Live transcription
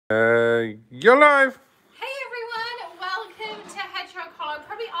You're live. Hey everyone, welcome to Hedgehog Hollow,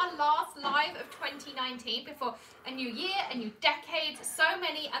 probably our last live of 2019 before a new year, a new decade. So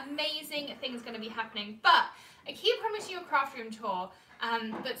many amazing things going to be happening, but I keep promising you a craft room tour.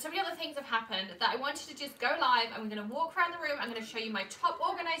 But so many other things have happened that I wanted to just go live. I'm going to walk around the room. I'm going to show you my top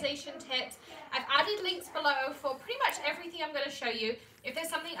organization tips. I've added links below for pretty much everything I'm going to show you. If there's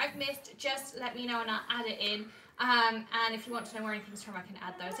something I've missed, just let me know and I'll add it in. And if you want to know where anything's from, I can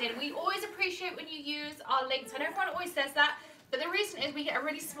add those in. We always appreciate when you use our links. I know everyone always says that, but the reason is we get a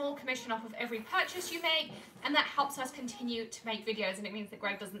really small commission off of every purchase you make, and that helps us continue to make videos, and it means that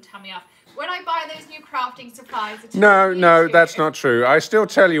Greg doesn't tell me off when I buy those new crafting supplies. No, that's not true. I still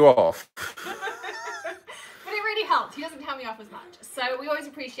tell you off. But it really helps. He doesn't tell me off as much. So we always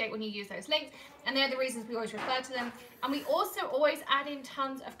appreciate when you use those links, and they're the reasons we always refer to them. And we also always add in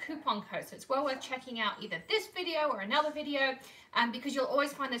tons of coupon codes, so it's well worth checking out either this video or another video, because you'll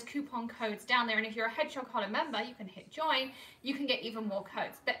always find those coupon codes down there. And if you're a Hedgehog Hollow member, you can hit join, you can get even more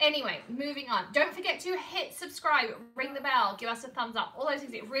codes. But anyway, moving on. Don't forget to hit subscribe, ring the bell, give us a thumbs up, all those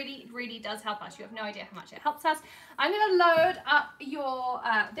things. It really, really does help us. You have no idea how much it helps us. I'm going to load up your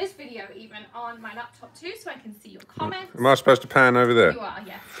this video even on my laptop too, so I can see your comments. Am I supposed to pan over there? You are,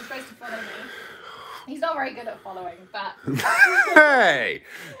 yes. You're supposed to follow me. He's not very good at following, but... Hey!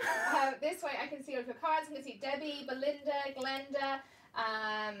 This way I can see all of your cards. I can see Debbie, Belinda,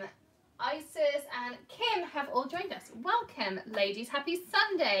 Glenda, Isis, and Kim have all joined us. Welcome, ladies. Happy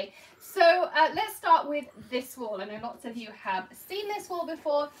Sunday. So let's start with this wall. I know lots of you have seen this wall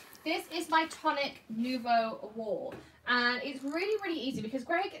before. This is my Tonic Nouveau wall. And it's really, really easy because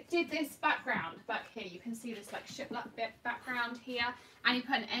Greg did this background back here. You can see this like shiplap bit background here. And he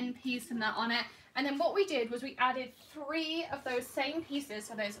put an end piece and that on it. And then what we did was we added 3 of those same pieces.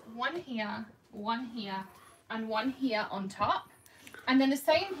 So there's one here, and one here on top. And then the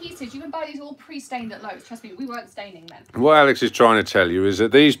same pieces, you can buy these all pre-stained at Lowe's. Trust me, we weren't staining them. What Alex is trying to tell you is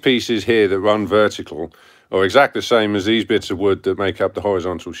that these pieces here that run vertical are exactly the same as these bits of wood that make up the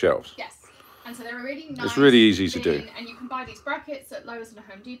horizontal shelves. Yes. And so they're really nice. It's really easy to do. And you can buy these brackets at Lowe's and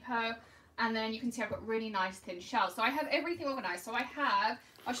Home Depot. And then you can see I've got really nice thin shelves. So I have everything organized. So I have,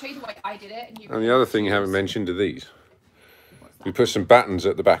 I'll show you the way I did it. And the other thing you haven't mentioned are these. We put some battens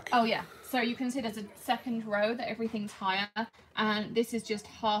at the back. Oh yeah. So you can see there's a second row that everything's higher. And this is just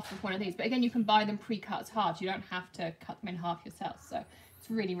half of one of these. But again, you can buy them pre-cut as halves. You don't have to cut them in half yourself. So it's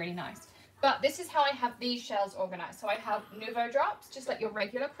really, really nice. But this is how I have these shells organized. So I have Nouveau drops, just like your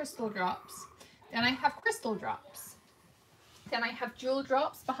regular crystal drops. Then I have crystal drops. Then I have jewel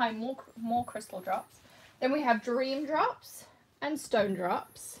drops behind more crystal drops. Then we have dream drops and stone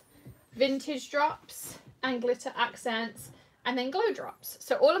drops, vintage drops and glitter accents, and then glow drops.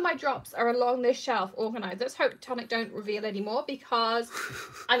 So all of my drops are along this shelf organized. Let's hope Tonic don't reveal anymore because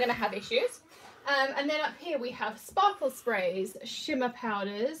I'm going to have issues. And then up here we have sparkle sprays, shimmer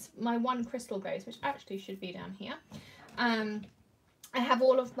powders, my one crystal glaze, which actually should be down here. I have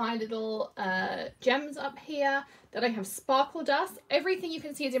all of my little gems up here. Then I have sparkle dust. Everything you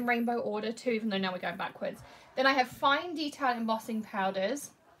can see is in rainbow order too, even though now we're going backwards. Then I have fine detail embossing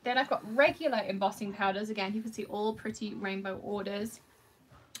powders. Then I've got regular embossing powders. Again, you can see all pretty rainbow orders.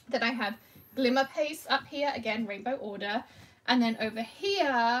 Then I have glimmer paste up here. Again, rainbow order. And then over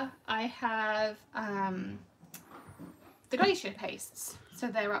here, I have the glacier pastes. So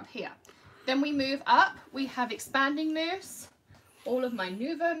they're up here. Then we move up. We have expanding mousse. All of my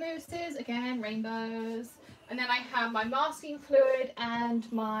Nouveau mousses, again, rainbows. And then I have my masking fluid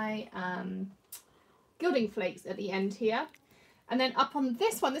and my gilding flakes at the end here. And then up on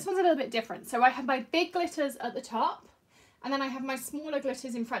this one's a little bit different. So I have my big glitters at the top, and then I have my smaller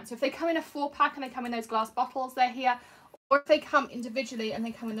glitters in front. So if they come in a 4-pack and they come in those glass bottles, they're here. Or if they come individually and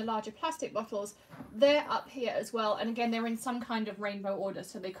they come in the larger plastic bottles, they're up here as well. And again, they're in some kind of rainbow order,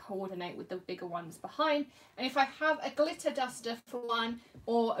 so they coordinate with the bigger ones behind. And if I have a glitter duster for one,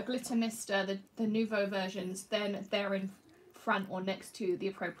 or a glitter mister, the Nouveau versions, then they're in front or next to the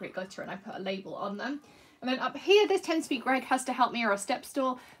appropriate glitter, and I put a label on them. And then up here, this tends to be Greg has to help me, or a step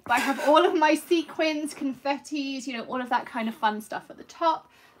stool. But I have all of my sequins, confettis, you know, all of that kind of fun stuff at the top.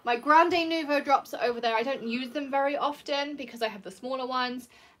 My Grande Nouveau drops are over there. I don't use them very often because I have the smaller ones.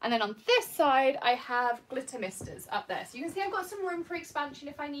 And then on this side, I have glitter misters up there. So you can see I've got some room for expansion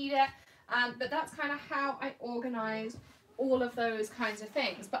if I need it. But that's kind of how I organize all of those kinds of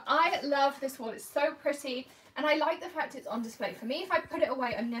things. But I love this wall. It's so pretty. And I like the fact it's on display. For me, if I put it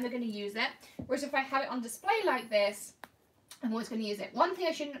away, I'm never going to use it. Whereas if I have it on display like this, I'm always going to use it. One thing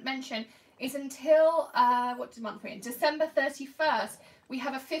I shouldn't mention is until, what month we're in? December 31st, We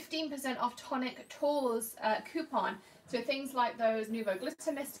have a 15% off Tonic Tours coupon. So things like those Nuvo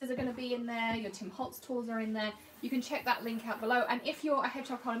glitter misters are going to be in there. Your Tim Holtz tools are in there. You can check that link out below. And if you're a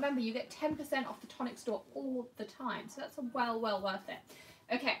Hedgehog Hollow member, you get 10% off the Tonic store all the time. So that's well worth it.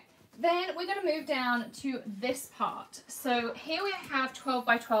 Okay, then we're going to move down to this part. So here we have 12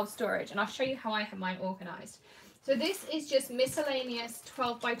 by 12 storage, and I'll show you how I have mine organized. So this is just miscellaneous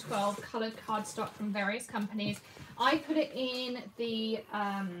 12 by 12 colored cardstock from various companies. I put it in the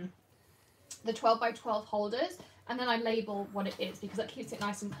 12 by 12 holders, and then I label what it is because that keeps it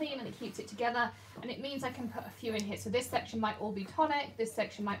nice and clean and it keeps it together, and it means I can put a few in here. So this section might all be Tonic, this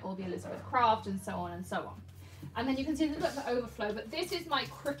section might all be Elizabeth Craft, and so on and so on. And then you can see there's a little bit of overflow, but this is my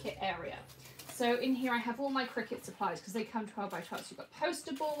Cricut area. So in here I have all my Cricut supplies because they come 12 by 12. So you've got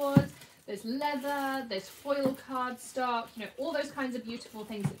poster boards, there's leather, there's foil cardstock, you know, all those kinds of beautiful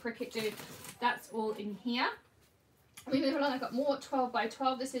things that Cricut do. That's all in here. We move along, I've got more 12 by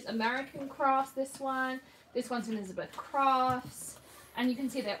 12. This is American Crafts, this one. This one's Elizabeth Crafts. And you can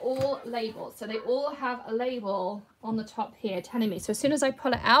see they're all labeled. So they all have a label on the top here telling me. So as soon as I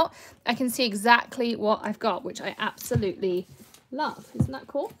pull it out, I can see exactly what I've got, which I absolutely love. Isn't that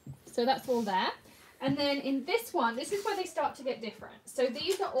cool? So that's all there. And then in this one, this is where they start to get different. So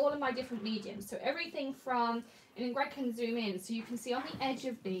these are all of my different mediums. So everything from, and Greg can zoom in, so you can see on the edge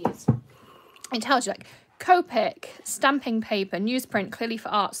of these, it tells you like Copic, stamping paper, newsprint, clearly for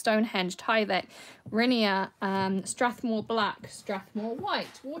art, Stonehenge, Tyvek, Rainier, Strathmore black, Strathmore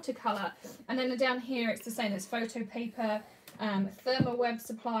white, watercolor, and then down here it's the same. There's photo paper, thermoweb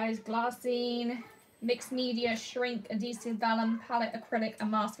supplies, glassine, mixed media, shrink, adhesive, vellum, palette, acrylic, and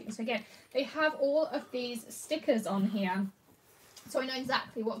masking. So again, they have all of these stickers on here, so I know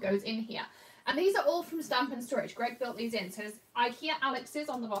exactly what goes in here. And these are all from Stamp and Storage. Greg built these in. So there's IKEA Alex's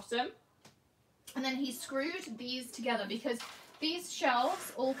on the bottom. And then he screwed these together because these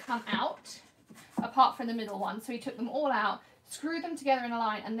shelves all come out apart from the middle one. So he took them all out, screwed them together in a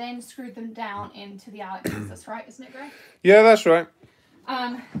line, and then screwed them down into the Alex's. That's right, isn't it, Greg? Yeah, that's right.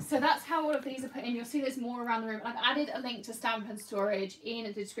 So that's how all of these are put in. You'll see there's more around the room. I've added a link to Stamp and Storage in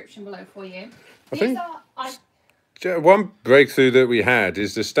the description below for you. One breakthrough that we had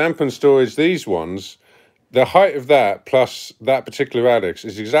is the Stamp and Storage, these ones, the height of that plus that particular Alex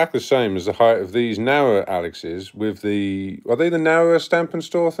is exactly the same as the height of these narrower Alexes with the, are they the narrower Stamp and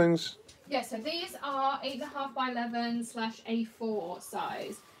Store things? Yeah, so these are 8.5 by 11/A4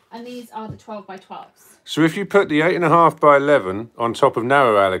 size, and these are the 12 by 12s. So if you put the 8.5 by 11 on top of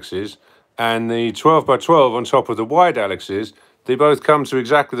narrow Alexes and the 12 by 12 on top of the wide Alexes, they both come to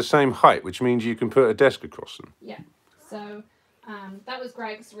exactly the same height, which means you can put a desk across them. Yeah, so that was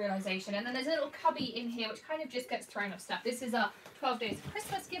Greg's realization. And then there's a little cubby in here, which kind of just gets thrown off stuff. This is a 12 Days of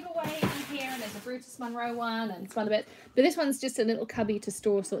Christmas giveaway in here, and there's a Brutus Monroe one and some other bits. But this one's just a little cubby to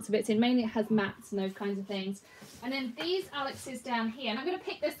store sorts of bits in. Mainly it has mats and those kinds of things. And then these Alexes down here, and I'm going to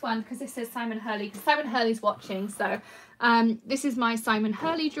pick this one because this says Simon Hurley, because Simon Hurley's watching. So this is my Simon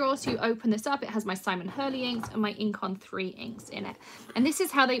Hurley drawer. So you open this up, it has my Simon Hurley inks and my Ink on 3 inks in it. And this is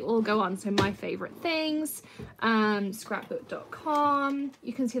how they all go on. So My Favorite Things, scrapbook.com.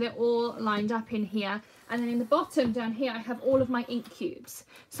 You can see they're all lined up in here. And then in the bottom down here, I have all of my ink cubes.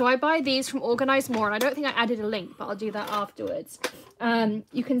 So I buy these from Organize More, and I don't think I added a link, but I'll do that afterwards.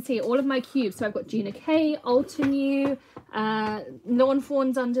 You can see all of my cubes. So I've got Gina K, Altenew, Lawn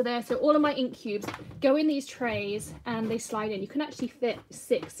Fawns under there. So all of my ink cubes go in these trays and they slide in. You can actually fit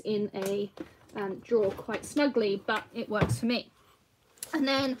 6 in a drawer quite snugly, but it works for me. And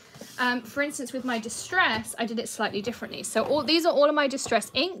then, for instance, with my Distress, I did it slightly differently. So these are all of my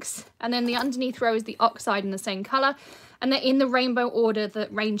Distress inks, and then the underneath row is the Oxide in the same colour, and they're in the rainbow order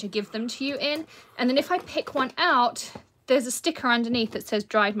that Ranger gives them to you in. And then if I pick one out, there's a sticker underneath that says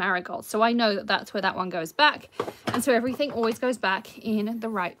Dried Marigold, so I know that that's where that one goes back. And so everything always goes back in the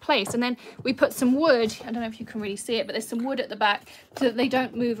right place. And then we put some wood, I don't know if you can really see it, but there's some wood at the back so that they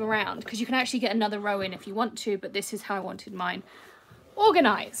don't move around, because you can actually get another row in if you want to, but this is how I wanted mine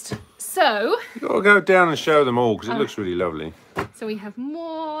organised. So you gotta go down and show them all because it looks really lovely. So we have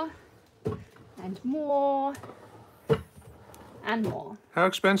more and more and more. How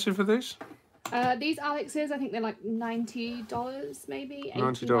expensive are these? These Alexes, I think they're like $90 maybe.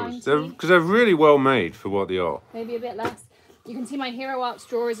 $90. Because they're really well made for what they are. Maybe a bit less. You can see my Hero Arts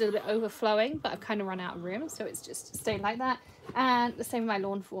drawer is a little bit overflowing, but I've kind of run out of room, so it's just stayed like that. And the same with my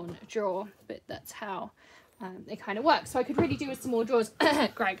Lawn Fawn drawer, but that's how it kind of works. So I could really do with some more drawers.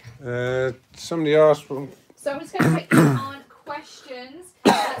 Greg. Somebody asked for them. So I'm just going to quickly on questions.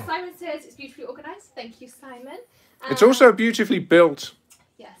 Simon says it's beautifully organised. Thank you, Simon. It's also beautifully built.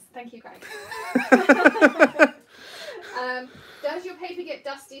 Yes, thank you, Greg. Does your paper get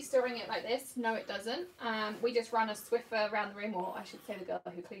dusty storing it like this? No, it doesn't. We just run a Swiffer around the room, or I should say the girl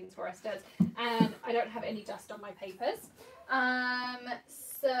who cleans for us does, and I don't have any dust on my papers.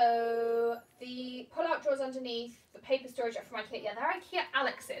 So the pull-out drawers underneath, the paper storage up from IKEA, yeah, they're IKEA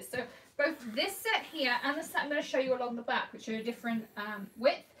Alex's. So both this set here and the set I'm going to show you along the back, which are a different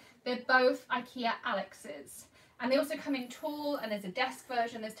width, they're both IKEA Alex's. And they also come in tall, and there's a desk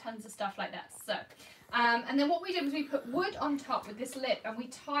version, there's tons of stuff like that. So, and then what we did was we put wood on top with this lip, and we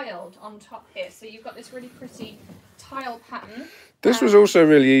tiled on top here. So you've got this really pretty tile pattern. This was also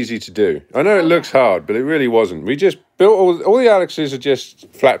really easy to do. I know it looks hard, but it really wasn't. We just built all the Alex's are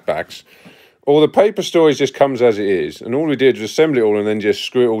just flat backs. All the paper storage just comes as it is, and all we did was assemble it all and then just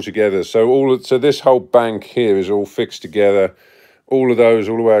screw it all together. So so this whole bank here is all fixed together. All of those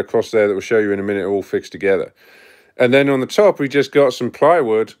all the way across there that we'll show you in a minute are all fixed together. And then on the top, we just got some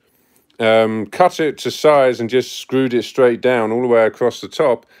plywood, cut it to size and just screwed it straight down all the way across the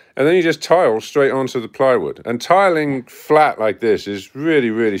top. And then you just tile straight onto the plywood. And tiling flat like this is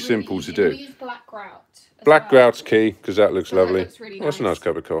really, really simple easy. to do. We use black grout. Black grout's key, because that looks lovely. That looks really nice. That's a nice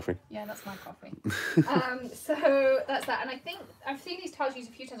cup of coffee. Yeah, that's my coffee. So that's that. And I think I've seen these tiles used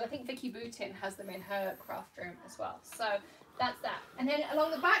a few times. I think Vicky Boutin has them in her craft room as well. So that's that. And then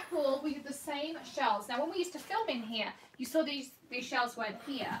along the back wall, we did the same shelves. Now, when we used to film in here, you saw these shelves weren't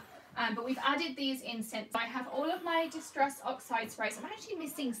here. But we've added these in since. I have all of my Distress Oxide sprays. I'm actually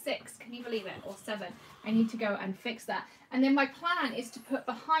missing 6, can you believe it? Or 7. I need to go and fix that. And then my plan is to put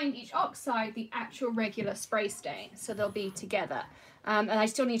behind each oxide the actual regular spray stain. So they'll be together. And I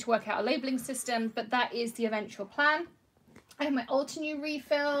still need to work out a labeling system, but that is the eventual plan. I have my Ultinew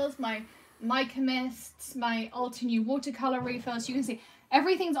refills, my mica mists, my Ultinew watercolor refills. You can see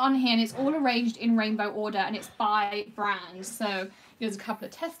everything's on here, and it's all arranged in rainbow order, and it's by brand. So there's a couple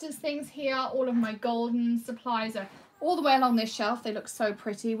of Testers things here. All of my golden supplies are all the way along this shelf. They look so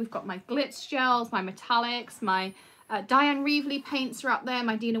pretty. We've got my glitz gels, my metallics, my Diane Reevely paints are up there,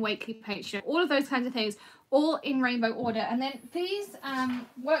 my Dina Wakely paints, all of those kinds of things, all in rainbow order. And then these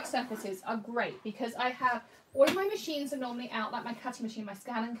work surfaces are great because I have all of my machines are normally out, like my cutting machine, my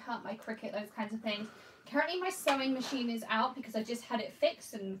Scan and Cut, my Cricut, those kinds of things. Currently my sewing machine is out because I just had it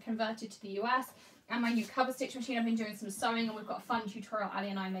fixed and converted to the US. And my new cover stitch machine, I've been doing some sewing, and we've got a fun tutorial. Ali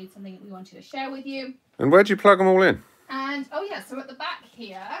and I made something that we wanted to share with you. And where'd you plug them all in? And, oh yeah, so at the back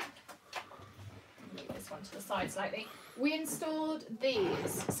here, move this one to the side slightly, we installed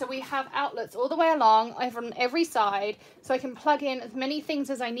these. So we have outlets all the way along, over on every side, so I can plug in as many things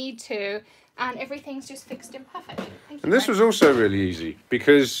as I need to, and everything's just fixed in perfectly. And this was also really easy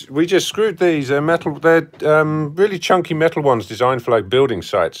because we just screwed these. They're metal. They're really chunky metal ones designed for like building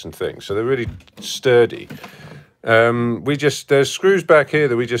sites and things. So they're really sturdy. There's screws back here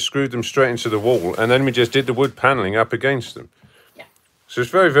that we just screwed them straight into the wall, and then we just did the wood paneling up against them. Yeah. So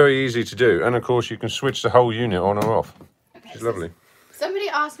it's very, very easy to do. And of course, you can switch the whole unit on or off. Okay, which is lovely. Somebody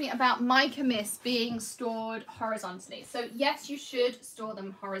asked me about mica mist being stored horizontally. So yes, you should store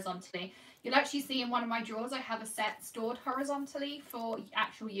them horizontally. You'll actually see in one of my drawers I have a set stored horizontally for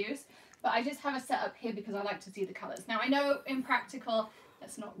actual use, but I just have a set up here because I like to see the colours. Now I know in practical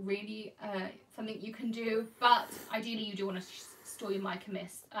that's not really something you can do, but ideally you do want to store your mica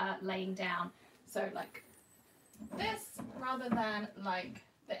mist laying down, so like this rather than like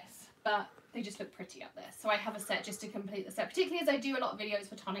this, but they just look pretty up there. So I have a set just to complete the set, particularly as I do a lot of videos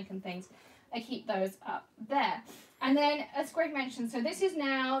for tonic and things. I keep those up there. And then, as Greg mentioned, so this is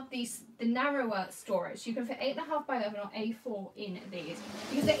now the narrower storage. You can fit 8.5 by 11 or A4 in these,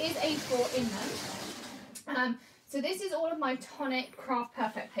 because there is A4 in them. So this is all of my Tonic Craft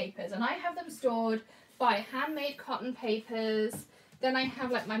Perfect papers, and I have them stored by handmade cotton papers. Then I have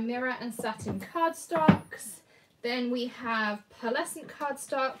like my mirror and satin cardstocks. Then we have pearlescent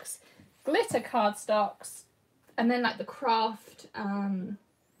cardstocks, glitter cardstocks, and then like the craft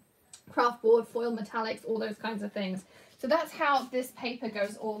board, foil metallics, all those kinds of things. So that's how this paper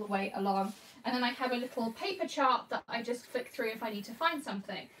goes all the way along. And then I have a little paper chart that I just flick through if I need to find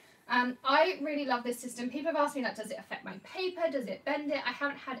something. I really love this system. People have asked me, like, does it affect my paper? Does it bend it? I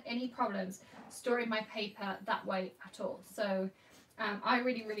haven't had any problems storing my paper that way at all. So I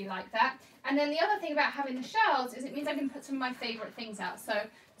really, really like that. And then the other thing about having the shelves is it means I can put some of my favourite things out. So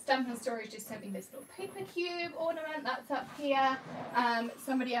Stamp and Storage just sent me this little paper cube ornament that's up here.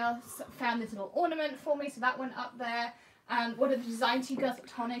 Somebody else found this little ornament for me, so that went up there. One of the design team girls at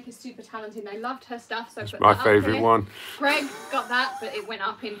Tonic is super talented, and I loved her stuff, so I put my that favourite up one. Greg got that, but it went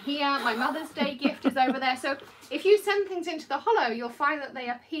up in here. My Mother's Day gift is over there. So if you send things into the Hollow, you'll find that they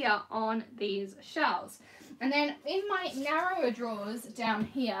appear on these shelves. And then in my narrower drawers down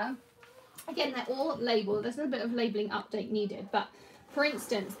here, Again, they're all labelled. There's a little bit of labelling update needed, but for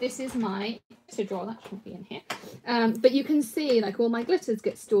instance, this is my glitter drawer. That shouldn't be in here. But you can see like all my glitters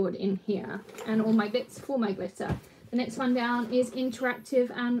get stored in here and all my bits for my glitter. The next one down is interactive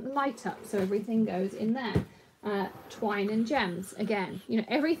and light up. So everything goes in there. Twine and gems. Again, you know,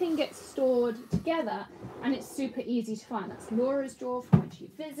 everything gets stored together and it's super easy to find. That's Laura's drawer for when she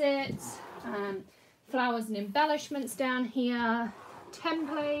visits. Flowers and embellishments down here.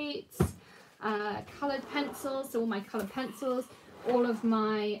 Templates. Coloured pencils. So all my coloured pencils. All of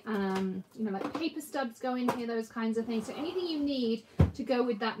my, you know, like paper stubs go in here, those kinds of things. So anything you need to go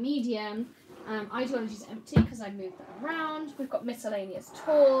with that medium, ideology is empty because I moved that around. We've got miscellaneous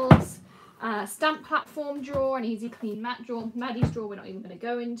tools, stamp platform drawer, an easy clean mat drawer. Maddie's drawer we're not even going to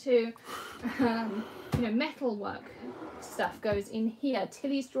go into. You know, metalwork stuff goes in here.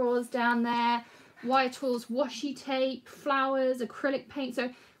 Tilly's drawers down there. Wire tools, washi tape, flowers, acrylic paint. So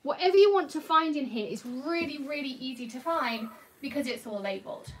whatever you want to find in here is really, really easy to find, because it's all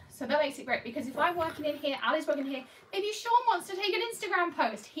labelled. So that makes it great, because if I'm working in here, Ali's working here, maybe Sean wants to take an Instagram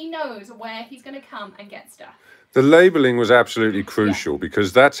post. He knows where he's going to come and get stuff. The labelling was absolutely crucial,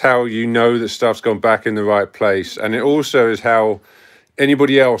 because that's how you know that stuff's gone back in the right place. And it also is how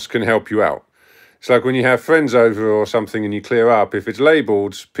anybody else can help you out. It's like when you have friends over or something and you clear up, if it's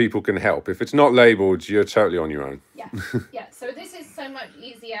labelled, people can help. If it's not labelled, you're totally on your own. Yeah, yeah. So this is so much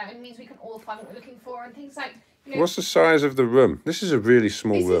easier. It means we can all find what we're looking for and things like, you know, what's the size of the room? This is a really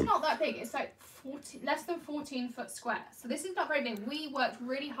small room. This is not that big. It's like less than 14 foot square. So this is not very big. We worked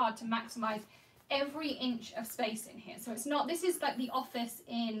really hard to maximise every inch of space in here. So it's not, this is like the office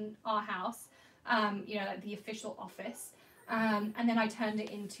in our house, you know, like the official office. And then I turned it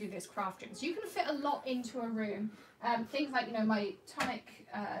into this craft room. So you can fit a lot into a room. Things like, you know, my tonic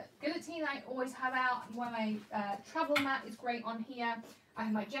guillotine I always have out. My travel mat is great on here. I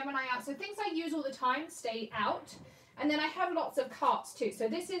have my Gemini out. So things I use all the time stay out. And then I have lots of carts too. So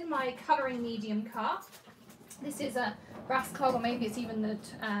this is my colouring medium cart. This is a Raskog, or maybe it's even the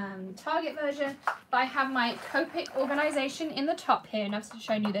Target version. But I have my Copic organisation in the top here, and I've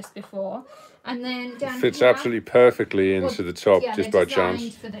shown you this before. And then down fits here, absolutely perfectly into the top, yeah, just by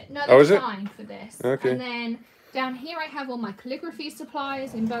chance. For this. No, oh, is it? Designed for this. Okay. And then down here I have all my calligraphy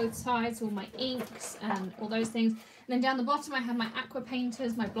supplies in both sides, all my inks and all those things. And then down the bottom I have my aqua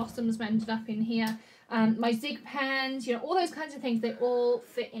painters, my blossoms ended up in here. My zig pens, you know, all those kinds of things, they all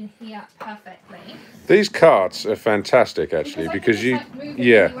fit in here perfectly. These carts are fantastic, actually, because you, like, move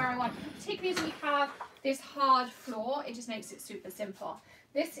it anywhere I want. Particularly as we have this hard floor, it just makes it super simple.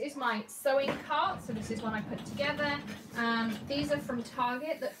 This is my sewing cart, so this is one I put together. These are from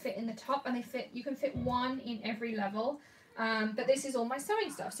Target that fit in the top, and they fit. You can fit one in every level. But this is all my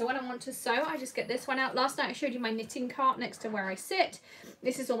sewing stuff. So when I want to sew, I just get this one out. Last night I showed you my knitting cart next to where I sit.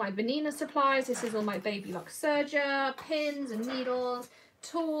 This is all my Benina supplies. This is all my baby lock serger, pins and needles,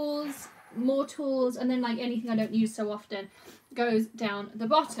 tools, more tools, and then like anything I don't use so often goes down the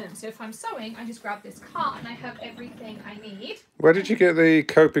bottom. So if I'm sewing, I just grab this cart and I have everything I need. Where did you get the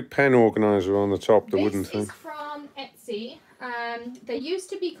Copic pen organizer on the top, the wooden thing? This is from Etsy. They used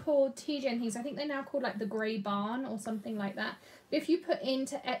to be called TJ and things. I think they're now called like the Grey Barn or something like that. But if you put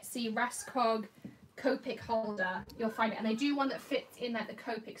into Etsy Raskog Copic holder, you'll find it. And they do one that fits in like the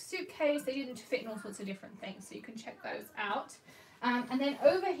Copic suitcase. They do them to fit in all sorts of different things, so you can check those out. And then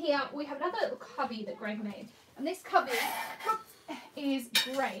over here we have another little cubby that Greg made. And this cubby is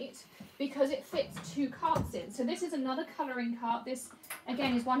great because it fits 2 carts in. So this is another colouring cart. This,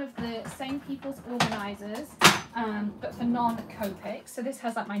 again, is one of the same people's organisers, but for non-Copic. So this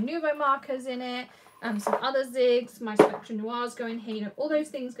has like my Nouveau markers in it, some other zigs, my Spectrum Noirs go in here, you know, all those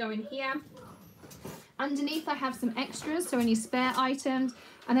things go in here. Underneath I have some extras, so any spare items.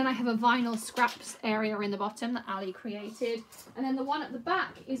 And then I have a vinyl scraps area in the bottom that Ali created. And then the one at the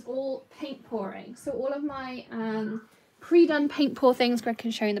back is all paint pouring. So all of my pre-done paint pour things, Greg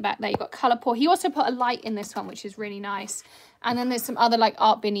can show you in the back there. You've got colour pour. He also put a light in this one, which is really nice. And then there's some other like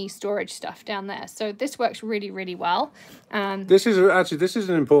art binny storage stuff down there. So this works really, really well. This is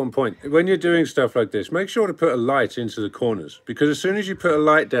an important point. When you're doing stuff like this, make sure to put a light into the corners, because as soon as you put a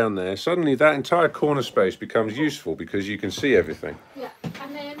light down there, suddenly that entire corner space becomes useful because you can see everything. Yeah,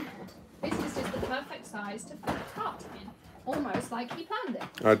 and then this is just the perfect size to fit a cart in. Almost like he planned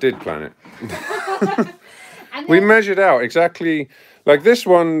it. I did plan it. We measured out exactly, like this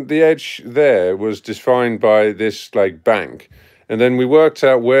one, the edge there was defined by this like bank. And then we worked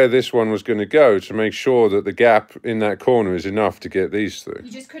out where this one was going to go to make sure that the gap in that corner is enough to get these through.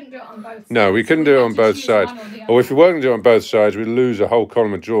 You just couldn't do it on both sides. No, we couldn't do it on both sides. Or if we weren't going to do it on both sides, we'd lose a whole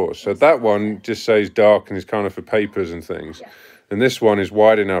column of drawers. So that one just says dark and is kind of for papers and things. Yeah. And this one is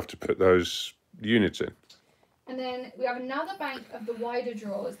wide enough to put those units in. And then we have another bank of the wider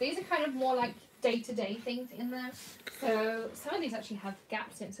drawers. These are kind of more like day-to-day things in there. So some of these actually have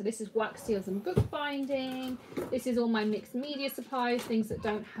gaps in. So this is wax seals and bookbinding. This is all my mixed media supplies, things that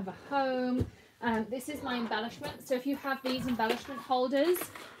don't have a home. This is my embellishment. So if you have these embellishment holders,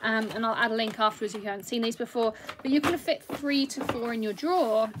 and I'll add a link afterwards if you haven't seen these before, but you can fit 3 to 4 in your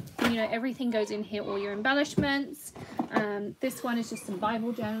drawer. You know, everything goes in here, all your embellishments. This one is just some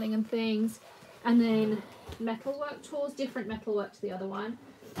Bible journaling and things. And then metalwork tools, different metalwork to the other one.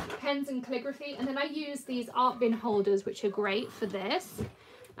 Pens and calligraphy. And then I use these art bin holders, which are great for this.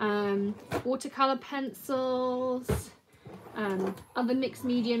 Watercolor pencils. Other mixed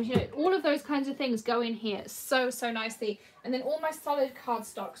mediums, you know, all of those kinds of things go in here so nicely. And then all my solid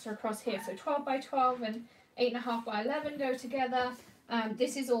cardstocks are across here. So 12 by 12 and 8.5 by 11 go together.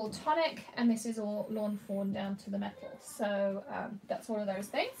 This is all tonic and this is all lawn fawn down to the metal. So that's all of those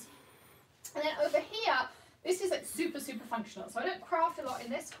things. And then over here, this is like super functional. So I don't craft a lot in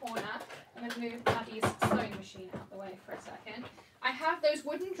this corner. I'm going to move Maddie's sewing machine out the way for a second. I have those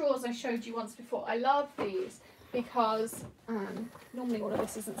wooden drawers I showed you once before. I love these because normally all of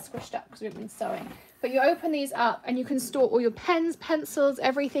this isn't squished up because we've been sewing. But you open these up and you can store all your pens, pencils,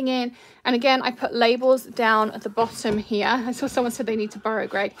 everything in. And again, I put labels down at the bottom here. I saw someone said they need to borrow,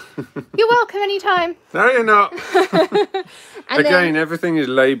 Greg. You're welcome anytime. No, you're not. And again, everything is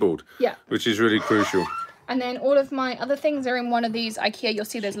labelled, yeah, which is really crucial. And then all of my other things are in one of these IKEA. You'll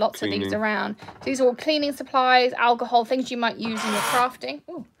see there's lots of these around. These are all cleaning supplies, alcohol, things you might use in your crafting.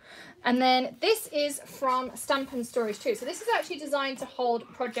 Ooh. And then this is from Stamp and Storage too. So this is actually designed to hold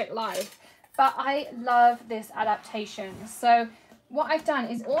Project Live. But I love this adaptation. So what I've done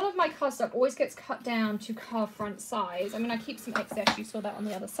is all of my cardstock always gets cut down to card front size. I mean, I keep some excess. You saw that on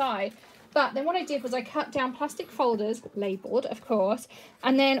the other side. But then what I did was I cut down plastic folders, labelled, of course,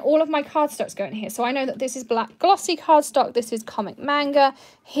 and then all of my cardstocks go in here. So I know that this is black glossy cardstock, this is comic manga,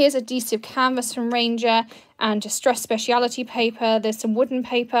 here's adhesive canvas from Ranger, and distress speciality paper. There's some wooden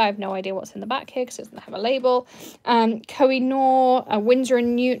paper. I have no idea what's in the back here because it doesn't have a label. Koh-i-Noor, Winsor &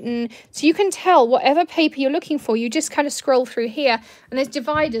 Newton. So you can tell whatever paper you're looking for, you just kind of scroll through here, and there's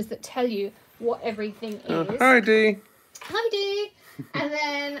dividers that tell you what everything is. Hi, Dee. Hi, Dee. And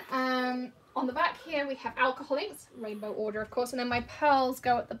then on the back here we have alcohol inks, rainbow order of course, and then my pearls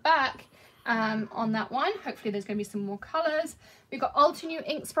go at the back on that one. Hopefully there's going to be some more colours. We've got Ultranew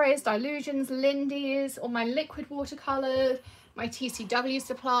ink sprays, Dilutions, Lindy's, all my liquid watercolours, my TCW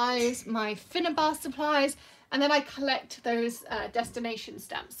supplies, my Finnabar supplies, and then I collect those destination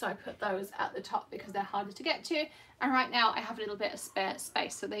stamps, so I put those at the top because they're harder to get to. And right now I have a little bit of spare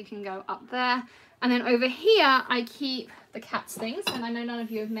space so they can go up there. And then over here I keep the cat's things, and I know none of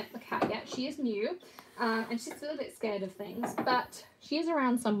you have met the cat yet. She is new and she's a little bit scared of things, but she is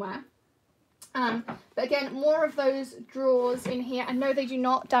around somewhere. But again, more of those drawers in here. And no, they do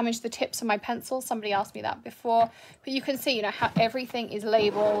not damage the tips of my pencils. Somebody asked me that before, but you can see, you know, how everything is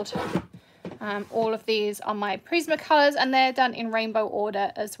labeled. All of these are my Prismacolors, and they're done in rainbow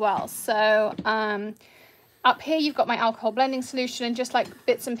order as well. So up here you've got my alcohol blending solution and just like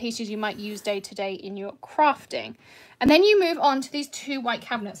bits and pieces you might use day to day in your crafting. And then you move on to these 2 white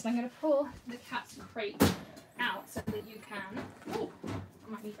cabinets. And I'm going to pull the cat's crate out so that you can... Oh,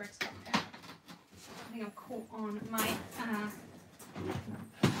 I might need Greg's stuff here. I think I'm caught on my... Here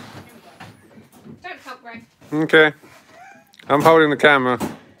we go. Don't help, Greg. Okay. I'm holding the camera.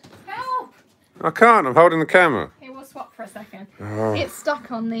 Help! I can't. I'm holding the camera. Okay, we'll swap for a second. Oh. It's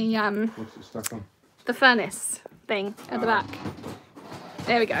stuck on the... What's it stuck on? The furnace thing at the back.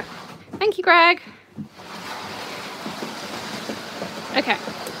 There we go. Thank you, Greg. Okay,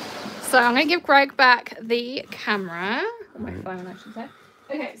 so I'm going to give Greg back the camera. Or my phone, I should say.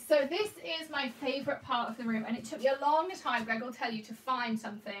 Okay, so this is my favourite part of the room, and it took me a long time, Greg will tell you, to find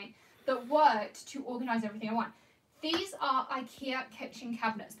something that worked to organise everything I want. These are IKEA kitchen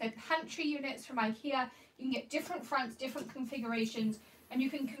cabinets. They're pantry units from IKEA. You can get different fronts, different configurations, and you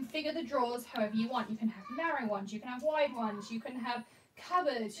can configure the drawers however you want. You can have narrow ones, you can have wide ones, you can have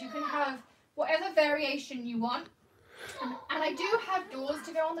cupboards, you can have whatever variation you want. And I do have doors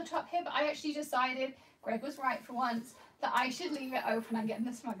to go on the top here, but I actually decided, Greg was right for once, that I should leave it open. I'm getting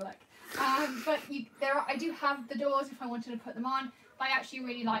the smug look. But I do have the doors if I wanted to put them on, but I actually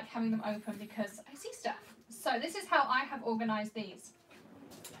really like having them open because I see stuff. So this is how I have organised these.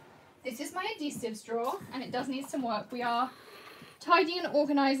 This is my adhesives drawer, and it does need some work. We are tidying and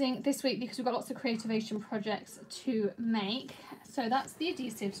organising this week because we've got lots of creativation projects to make. So that's the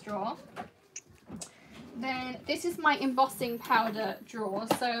adhesives drawer. Then this is my embossing powder drawer.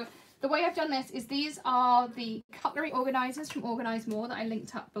 So the way I've done this is these are the cutlery organisers from Organise More that I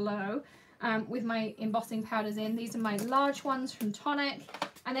linked up below with my embossing powders in. These are my large ones from Tonic.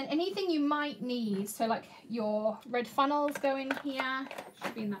 And then anything you might need, so like your red funnels go in here,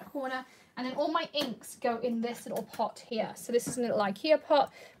 should be in that corner. And then all my inks go in this little pot here. So this is a little IKEA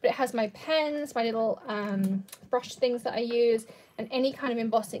pot, but it has my pens, my little brush things that I use, and any kind of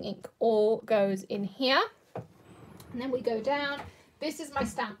embossing ink all goes in here. And then we go down. This is my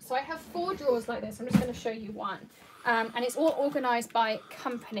stamp. So I have 4 drawers like this. I'm just going to show you one. And it's all organised by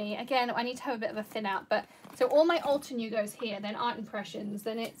company. Again, I need to have a bit of a thin out, but so all my Altenew goes here, then Art Impressions,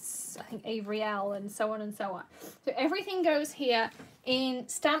 then it's, I think, Avery L, and so on and so on. So everything goes here in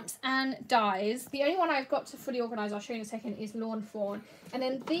stamps and dies. The only one I've got to fully organise, I'll show you in a second, is Lawn Fawn. And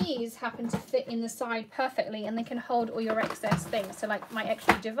then these happen to fit in the side perfectly, and they can hold all your excess things. So like my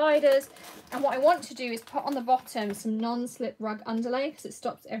extra dividers. And what I want to do is put on the bottom some non-slip rug underlay, because it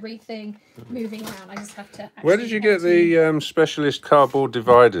stops everything moving around. I just have to... Where did you get the specialist cardboard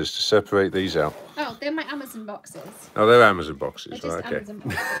dividers to separate these out? Oh, they're my Amazon boxes. Oh, they're Amazon boxes. They're just right, okay. Amazon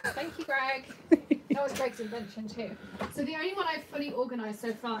boxes. Thank you, Greg. That was Greg's invention too. So the only one I've fully organised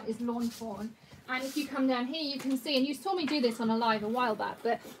so far is Lawn Fawn. And if you come down here, you can see, and you saw me do this on a live a while back,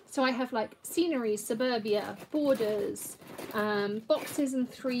 but so I have like scenery, suburbia, borders, boxes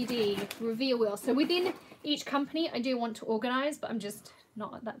and 3D, reveal wheels. So within each company, I do want to organise, but I'm just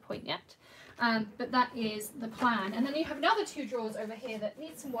not at that point yet. But that is the plan. And then you have another 2 drawers over here that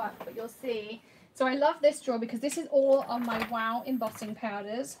need some work, but you'll see. So I love this drawer because this is all on my Wow embossing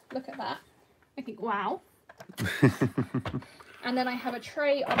powders. Look at that. I think, wow. And then I have a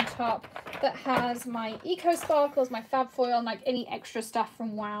tray on top that has my Eco Sparkles, my Fab Foil, and like any extra stuff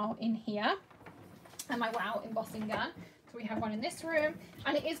from Wow in here. And my Wow embossing gun. So we have one in this room.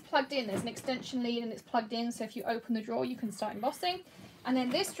 And it is plugged in. There's an extension lead and it's plugged in. So if you open the drawer, you can start embossing. And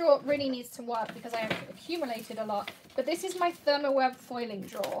then this drawer really needs to work because I have accumulated a lot. But this is my Thermoweb foiling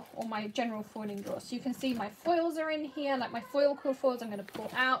drawer, or my general foiling drawer. So you can see my foils are in here, like my foil core foils I'm going to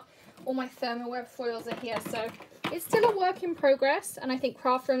pull out. All my Thermoweb foils are here. So it's still a work in progress, and I think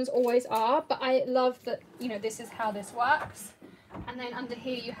craft rooms always are. But I love that, you know, this is how this works. And then under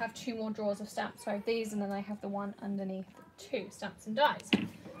here you have 2 more drawers of stamps. So I have these, and then I have the one underneath 2 stamps and dies.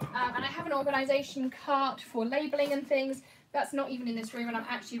 And I have an organisation cart for labelling and things. That's not even in this room, and I'm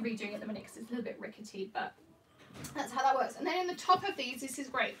actually redoing it at the minute because it's a little bit rickety, but that's how that works. And then in the top of these, this is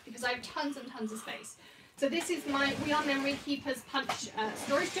great because I have tons and tons of space. So this is my We Are Memory Keepers Punch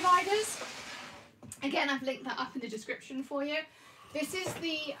storage dividers. Again, I've linked that up in the description for you. This is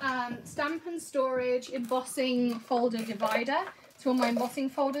the Stamp and Storage embossing folder divider. So all my embossing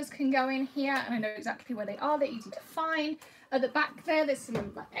folders can go in here, and I know exactly where they are. They're easy to find. At the back there, there's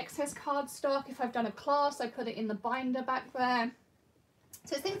some excess cardstock. If I've done a class, I put it in the binder back there.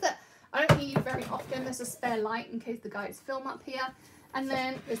 So things that I don't need very often. There's a spare light in case the guys film up here. And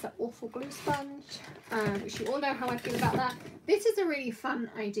then there's that awful glue sponge, which you all know how I feel about that. This is a really fun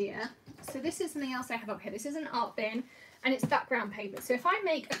idea. So this is something else I have up here. This is an art bin, and it's background paper. So if I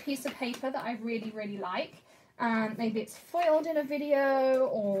make a piece of paper that I really, really like, maybe it's foiled in a video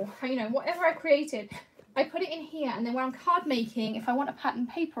or, you know, whatever I created, I put it in here, and then when I'm card making, if I want a pattern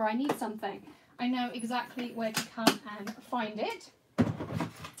paper, I need something, I know exactly where to come and find it.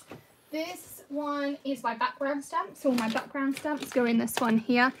 This one is my background stamp, so all my background stamps go in this one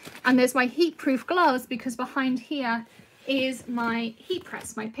here. And there's my heat-proof gloves because behind here is my heat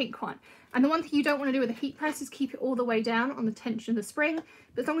press, my pink one. And the one thing you don't want to do with a heat press is keep it all the way down on the tension of the spring.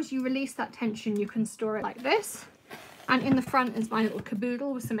 But as long as you release that tension, you can store it like this. And in the front is my little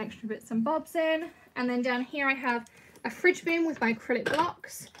caboodle with some extra bits and bobs in. And then down here I have a fridge bin with my acrylic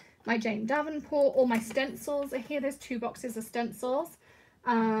blocks, my Jane Davenport, all my stencils are here. There's 2 boxes of stencils.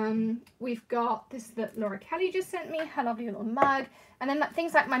 We've got this that Laura Kelly just sent me, her lovely little mug. And then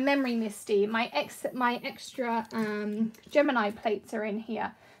things like my Memory Misty, my extra Gemini plates are in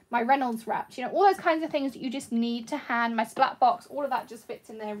here. My Reynolds wraps, you know, all those kinds of things that you just need to hand. My splat box, all of that just fits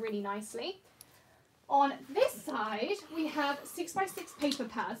in there really nicely. On this side, we have 6x6 paper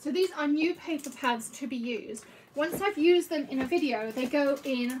pads. So these are new paper pads to be used. Once I've used them in a video, they go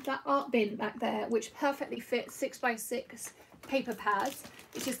in that art bin back there, which perfectly fits 6x6 paper pads.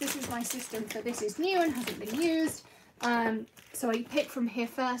 It's just this is my system, so this is new and hasn't been used. So I pick from here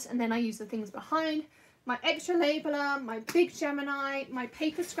first, and then I use the things behind. My extra labeler, my big Gemini, my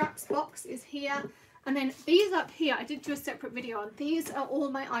paper scraps box is here. And then these up here, I did do a separate video on. These are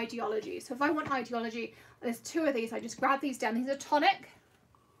all my ideology. So if I want ideology, there's 2 of these. I just grab these down. These are Tonic.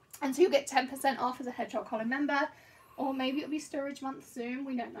 And so you'll get 10% off as a Hedgehog Hollow member. Or maybe it'll be Storage Month soon.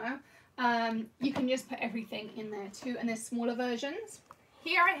 We don't know. You can just put everything in there too. And there's smaller versions.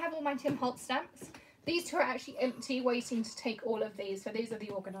 Here I have all my Tim Holtz stamps. These two are actually empty, waiting to take all of these. So these are the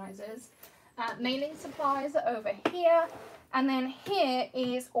organisers. Mailing supplies are over here. And then here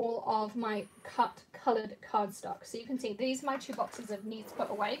is all of my coloured cardstock. So you can see these are my 2 boxes of needs put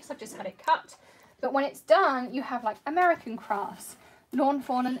away because I've just had it cut. But when it's done, you have like American Crafts, Lawn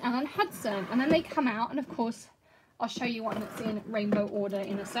Fawn and Alan Hudson. And then they come out, and of course, I'll show you one that's in rainbow order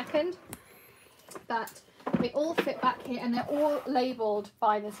in a second. But they all fit back here, and they're all labelled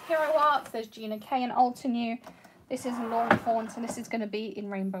by this Hero Arts. There's Gina K and Altenew. This is Lawn Fawn, so this is going to be in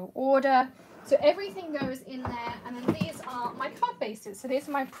rainbow order. So everything goes in there, and then these are my card bases. So these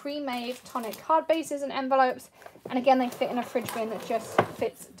are my pre-made tonic card bases and envelopes. And again, they fit in a fridge bin that just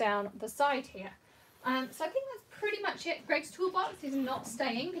fits down the side here. So I think that's pretty much it. Greg's toolbox is not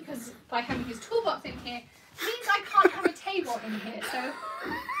staying because by having his toolbox in here means I can't have a table in here. So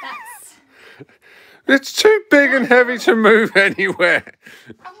that's... It's too big and heavy to move anywhere.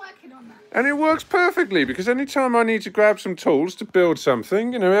 I'm working on that. And it works perfectly because anytime I need to grab some tools to build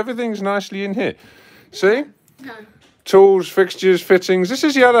something, you know, everything's nicely in here. See? No. Tools, fixtures, fittings. This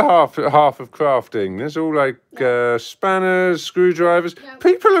is the other half of crafting. There's all like spanners, screwdrivers. No.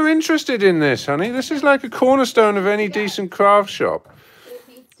 People are interested in this, honey. This is like a cornerstone of any decent craft shop.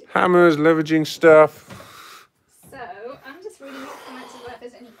 Hammers, leveraging stuff. So I'm just reading your comments as well if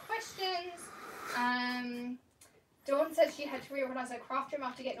there's any questions. Dawn says she had to reorganise her craft room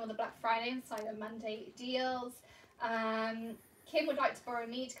after getting all the Black Friday and Cyber Monday deals. Kim would like to borrow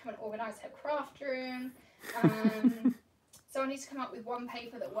me to come and organise her craft room. So I need to come up with one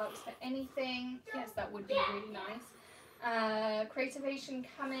paper that works for anything. Yes, that would be really nice. Creativation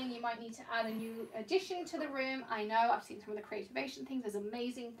coming. You might need to add a new addition to the room. I know, I've seen some of the Creativation things. There's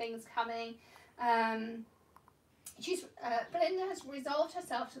amazing things coming. Belinda has resolved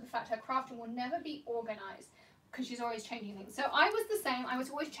herself to the fact her craft room will never be organised because she's always changing things. So I was the same. I was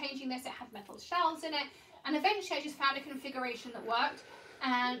always changing this. It had metal shelves in it. And eventually I just found a configuration that worked.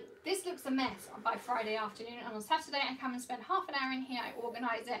 And this looks a mess by Friday afternoon. And on Saturday I come and spend half an hour in here. I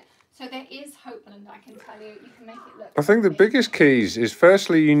organise it. So there is hope, Belinda, I can tell you. You can make it look... I think the biggest keys is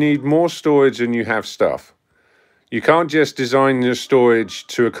firstly you need more storage than you have stuff. You can't just design your storage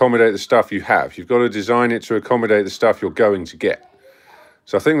to accommodate the stuff you have. You've got to design it to accommodate the stuff you're going to get.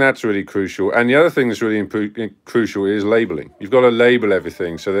 So I think that's really crucial. And the other thing that's really crucial is labeling. You've got to label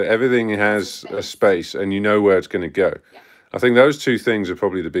everything so that everything has a space and you know where it's going to go. Yeah. I think those 2 things are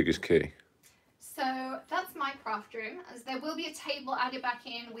probably the biggest key. So that's my craft room. As there will be a table added back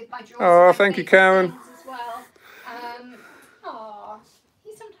in with my drawers. Oh, thank you, Karen. As well.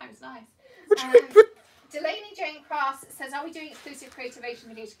 He's sometimes nice. Delaney Jane Cross says, are we doing exclusive Creativation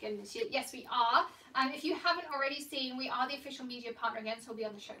videos again this year? Yes, we are. If you haven't already seen, we are the official media partner again, so we'll be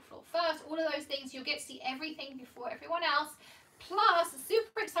on the show floor first. All of those things, you'll get to see everything before everyone else. Plus,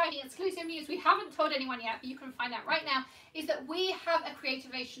 super exciting exclusive news we haven't told anyone yet, but you can find out right now, is that we have a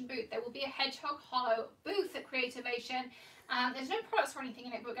Creativation booth. There will be a Hedgehog Hollow booth at Creativation. There's no products or anything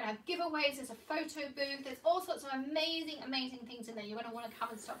in it, but we're going to have giveaways. There's a photo booth. There's all sorts of amazing, amazing things in there. You're going to want to come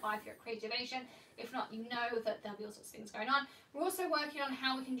and stop by if you're at Creativation. If not, you know that there'll be all sorts of things going on. We're also working on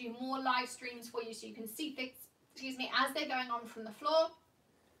how we can do more live streams for you so you can see things, as they're going on from the floor.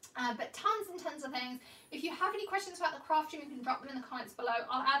 But tons and tons of things. If you have any questions about the craft room, you can drop them in the comments below.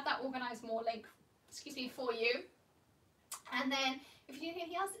 I'll add that Organise More link, for you. And then, if you need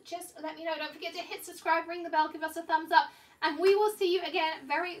anything else, just let me know. Don't forget to hit subscribe, ring the bell, give us a thumbs up. And we will see you again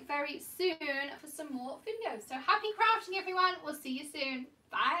very, very soon for some more videos. So happy crafting, everyone. We'll see you soon.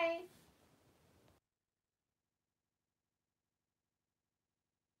 Bye.